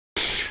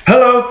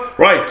Hello,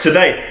 right,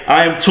 today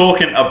I am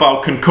talking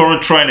about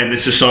concurrent training.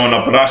 This is something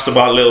I've been asked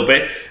about a little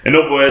bit. In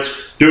other words,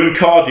 doing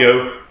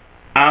cardio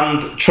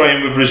and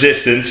training with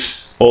resistance,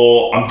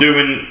 or I'm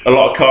doing a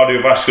lot of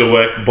cardiovascular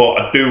work but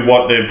I do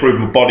want to improve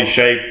my body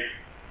shape.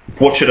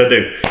 What should I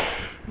do?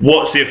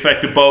 What's the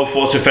effect of both?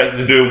 What's the effect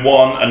of doing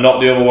one and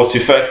not the other? What's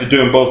the effect of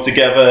doing both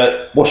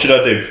together? What should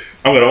I do?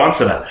 I'm going to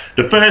answer that.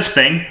 The first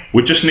thing,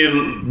 we just need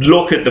to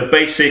look at the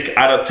basic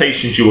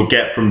adaptations you will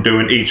get from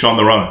doing each on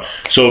their own.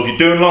 So if you're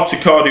doing lots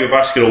of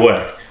cardiovascular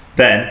work,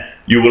 then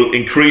you will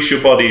increase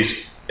your body's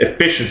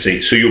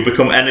efficiency, so you'll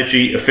become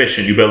energy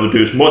efficient. You'll be able to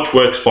do as much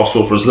work as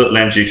possible for as little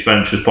energy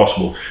expenditure as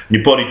possible. And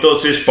your body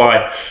does this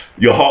by,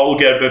 your heart will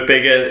get a bit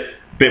bigger,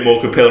 bit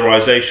more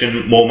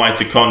capillarization, more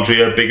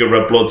mitochondria, bigger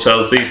red blood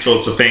cells, these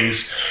sorts of things,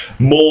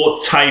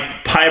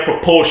 higher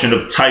proportion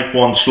of type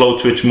 1 slow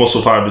twitch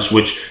muscle fibers,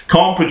 which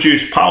can't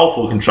produce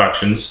powerful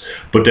contractions,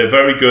 but they're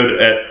very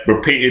good at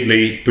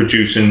repeatedly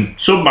producing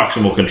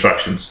submaximal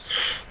contractions.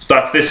 So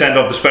that's this end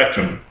of the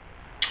spectrum.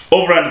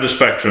 Other end of the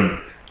spectrum,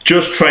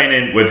 just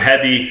training with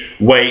heavy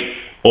weight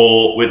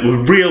or with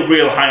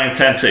real high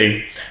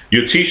intensity,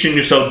 you're teaching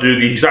yourself to do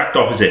the exact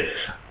opposite.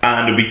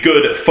 And it'll be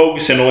good at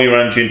focusing all your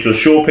energy into a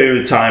short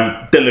period of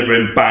time,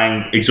 delivering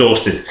bang,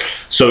 exhausted.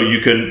 So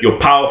you're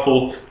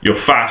powerful,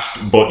 you're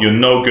fast, but you're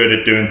no good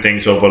at doing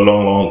things over a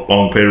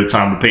long period of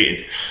time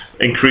repeated.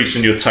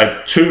 Increasing your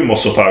type 2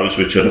 muscle fibers,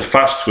 which are the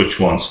fast twitch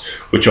ones,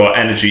 which are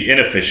energy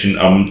inefficient,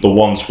 and the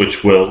ones which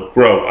will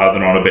grow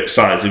either on a bit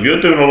size. If you're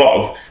doing a lot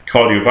of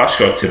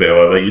cardiovascular activity,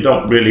 however, you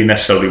don't really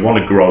necessarily want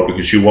to grow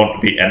because you want to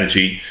be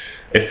energy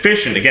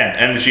efficient. Again,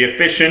 energy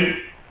efficient,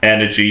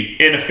 energy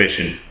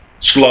inefficient.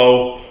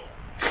 Slow,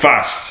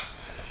 fast,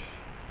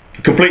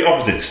 complete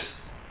opposites.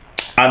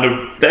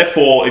 And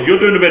therefore, if you're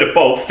doing a bit of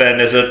both, then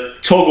there's a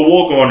tug of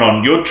war going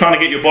on. You're trying to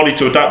get your body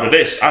to adapt to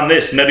this, and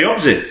they're the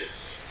opposite.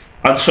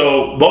 And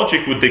so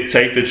logic would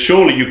dictate that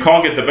surely you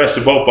can't get the best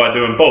of both by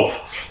doing both.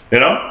 You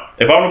know,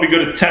 if I want to be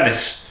good at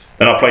tennis,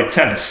 then I'll play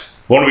tennis.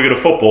 If I want to be good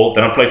at football,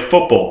 then I'll play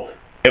football.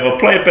 If I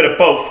play a bit of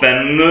both,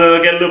 then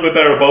I get a little bit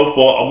better at both,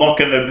 but I'm not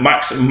going to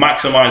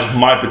maximize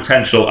my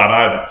potential at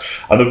either.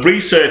 And the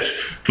research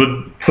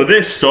for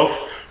this stuff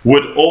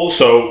would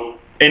also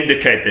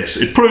indicate this.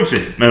 It proves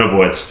it, in other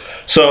words.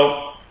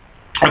 So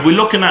if we're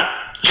looking at,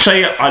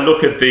 say I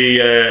look at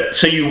the,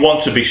 say you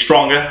want to be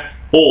stronger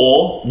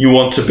or you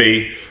want to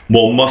be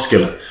more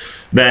muscular,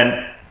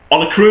 then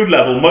on a crude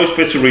level, most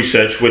bits of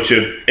research which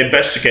have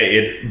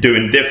investigated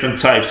doing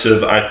different types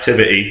of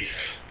activity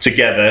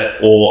together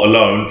or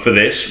alone for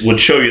this would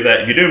show you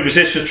that if you're doing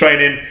resistance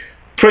training,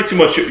 pretty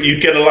much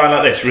you get a line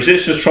like this.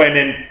 Resistance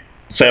training,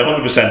 say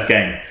 100%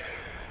 gain.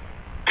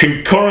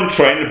 Concurrent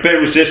training, a bit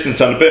of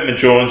resistance and a bit of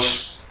endurance,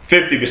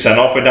 50%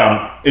 off or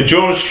down.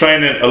 Endurance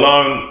training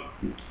alone,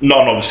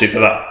 none obviously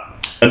for that.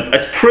 And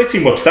it's pretty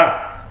much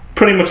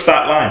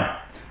that line.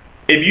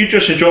 If you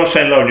just endurance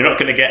train alone, you're not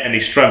going to get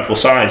any strength or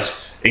size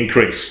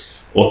increase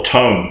or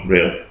tone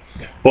really.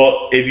 But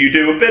if you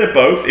do a bit of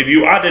both, if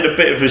you added a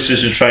bit of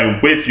resistance training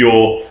with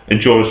your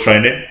endurance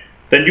training,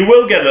 then you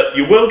will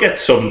get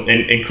some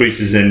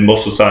increases in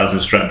muscle size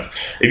and strength.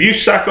 If you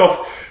sack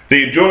off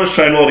the endurance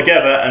training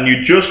altogether and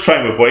you just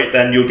train with weight,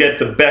 then you'll get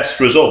the best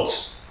results.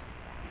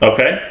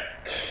 Okay?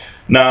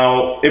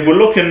 Now, if we're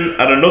looking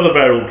at another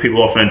variable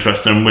people are often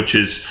interested in, which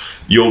is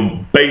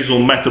your basal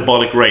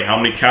metabolic rate, how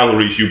many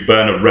calories you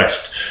burn at rest.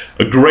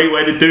 A great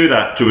way to do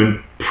that, to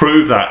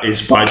improve that,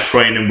 is by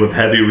training with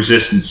heavy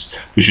resistance.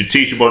 You should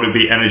teach your body to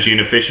be energy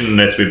inefficient and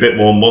there to be a bit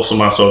more muscle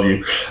mass of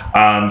you,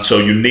 and so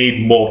you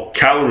need more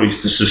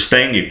calories to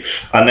sustain you,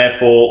 and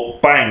therefore,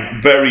 bang,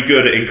 very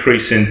good at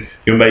increasing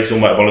your basal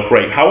metabolic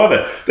rate.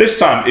 However, this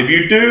time, if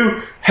you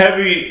do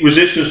heavy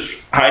resistance,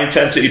 high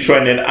intensity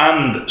training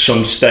and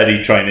some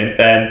steady training,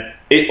 then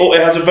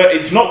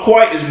it's not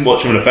quite as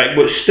much of an effect,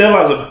 but still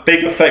has a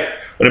big effect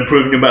on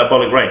improving your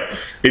metabolic rate.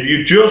 If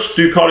you just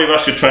do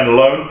cardiovascular training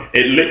alone,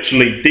 it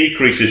literally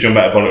decreases your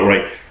metabolic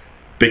rate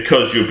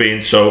because you're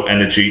being so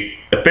energy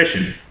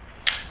efficient.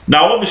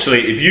 Now obviously,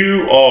 if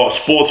you are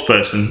a sports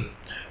person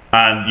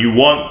and you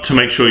want to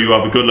make sure you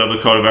have a good level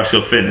of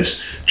cardiovascular fitness,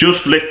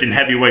 just lifting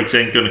heavy weights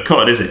ain't going to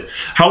cut it, is it?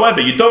 However,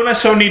 you don't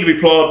necessarily need to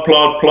be plod.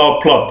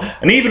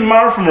 And even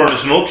marathon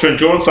runners and ultra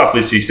endurance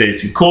athletes these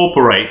days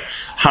incorporate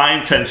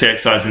high intensity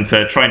exercise into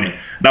their training.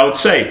 Now I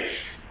would say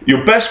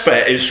your best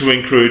bet is to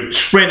include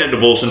sprint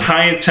intervals and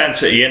high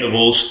intensity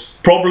intervals,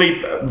 probably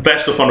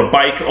best up on a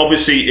bike.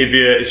 Obviously if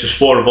it's a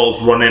sport that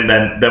involves running,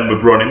 then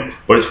with running,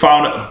 but it's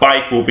found that a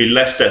bike will be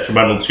less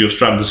detrimental to your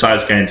strength and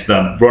size gains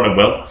than running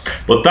will,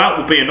 but that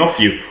will be enough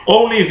for you.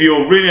 Only if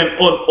you're really an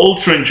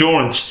ultra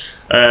endurance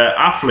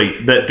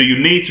athlete that do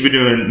you need to be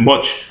doing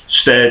much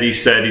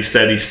steady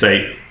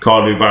state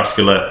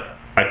cardiovascular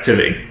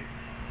activity.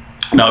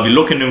 Now if you're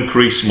looking to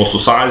increase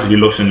muscle size, if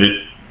you're looking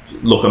to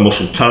look at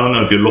muscle tone,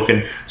 or if you're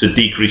looking to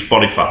decrease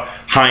body fat,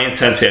 high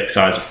intensity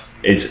exercise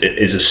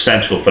is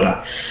essential for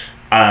that.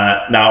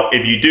 Now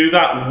if you do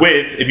that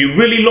if you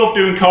really love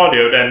doing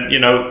cardio, then you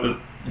know,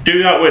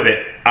 do that with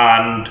it,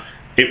 and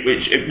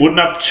it wouldn't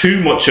have too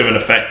much of an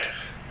effect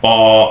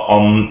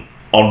on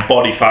on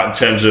body fat in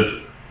terms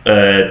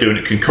of doing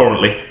it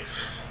concurrently.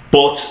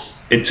 But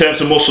in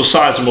terms of muscle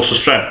size and muscle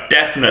strength,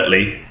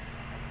 definitely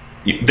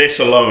this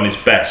alone is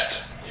best.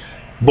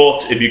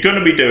 But if you're going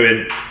to be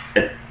doing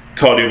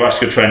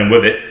cardiovascular training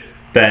with it,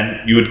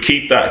 then you would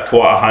keep that at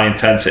quite a high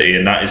intensity,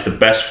 and that is the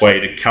best way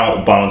to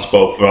counterbalance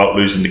both without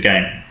losing the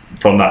game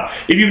from that.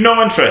 If you've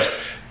no interest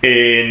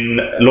in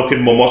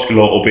looking more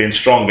muscular or being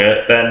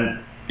stronger, then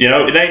you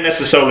know it ain't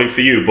necessarily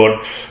for you.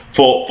 But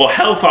for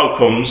health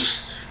outcomes,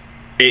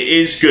 it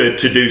is good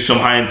to do some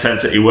high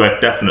intensity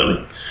work,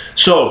 definitely.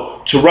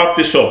 So to wrap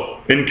this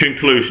up, in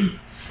conclusion,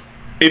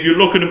 if you're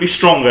looking to be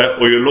stronger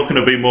or you're looking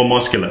to be more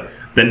muscular,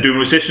 then doing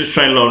resistance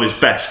training alone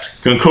is best.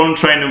 Concurrent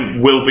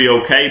training will be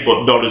okay,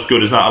 but not as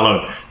good as that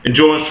alone.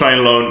 Endurance training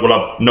alone will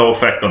have no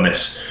effect on this.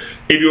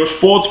 If you're a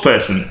sports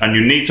person and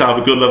you need to have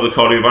a good level of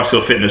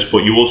cardiovascular fitness,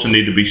 but you also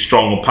need to be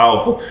strong and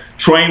powerful,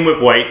 train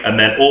with weight and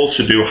then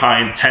also do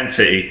high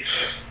intensity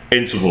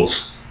intervals.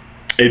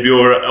 If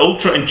you're an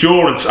ultra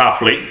endurance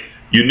athlete,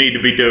 you need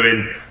to be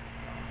doing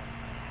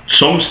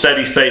some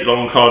steady state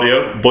long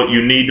cardio, but you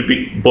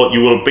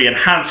will be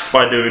enhanced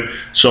by doing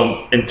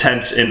some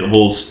intense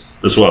intervals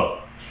as well.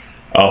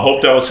 I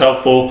hope that was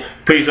helpful.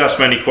 Please ask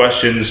me any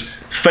questions.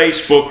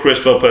 Facebook, Chris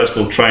Bell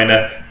Personal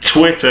Trainer.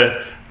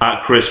 Twitter,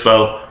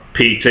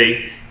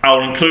 @ChrisBellPT.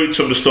 I'll include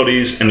some of the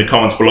studies in the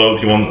comments below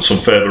if you want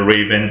some further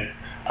reading,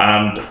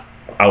 and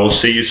I will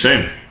see you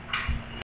soon.